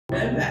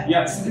Okay.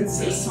 Yes,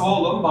 it's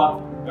swollen, but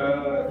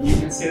you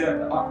can see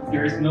that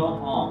there is no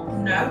hump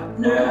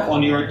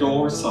on your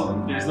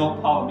dorsal. There's no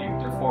pelvic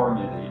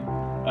deformity,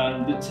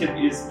 and the tip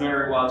is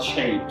very well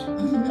shaped.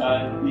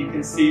 And you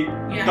can see,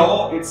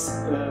 though it's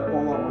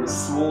all over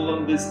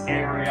swollen, this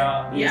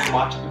area is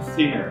much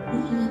thinner.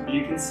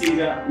 You can see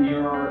that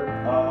your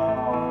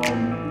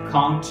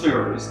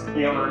contours,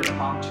 aortic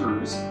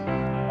contours,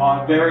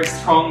 are very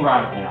strong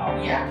right now.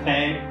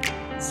 Okay,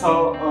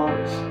 so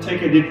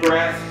take a deep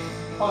breath.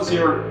 How's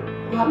your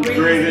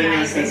breathing?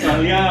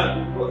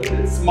 Yeah,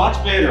 it's much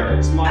better.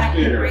 It's much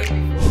better.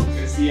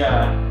 Because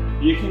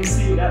you can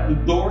see that the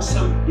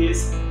dorsum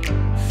is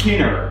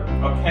thinner.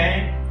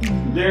 Okay,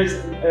 there's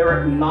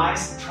a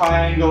nice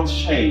triangle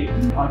shape.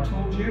 I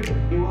told you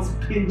it was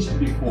pinched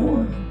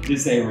before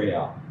this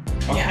area.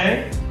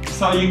 Okay,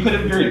 so you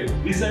couldn't breathe.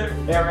 These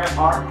areas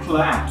are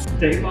collapsed.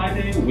 Day by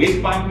day,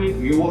 week by week,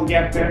 you will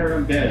get better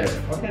and better.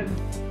 Okay.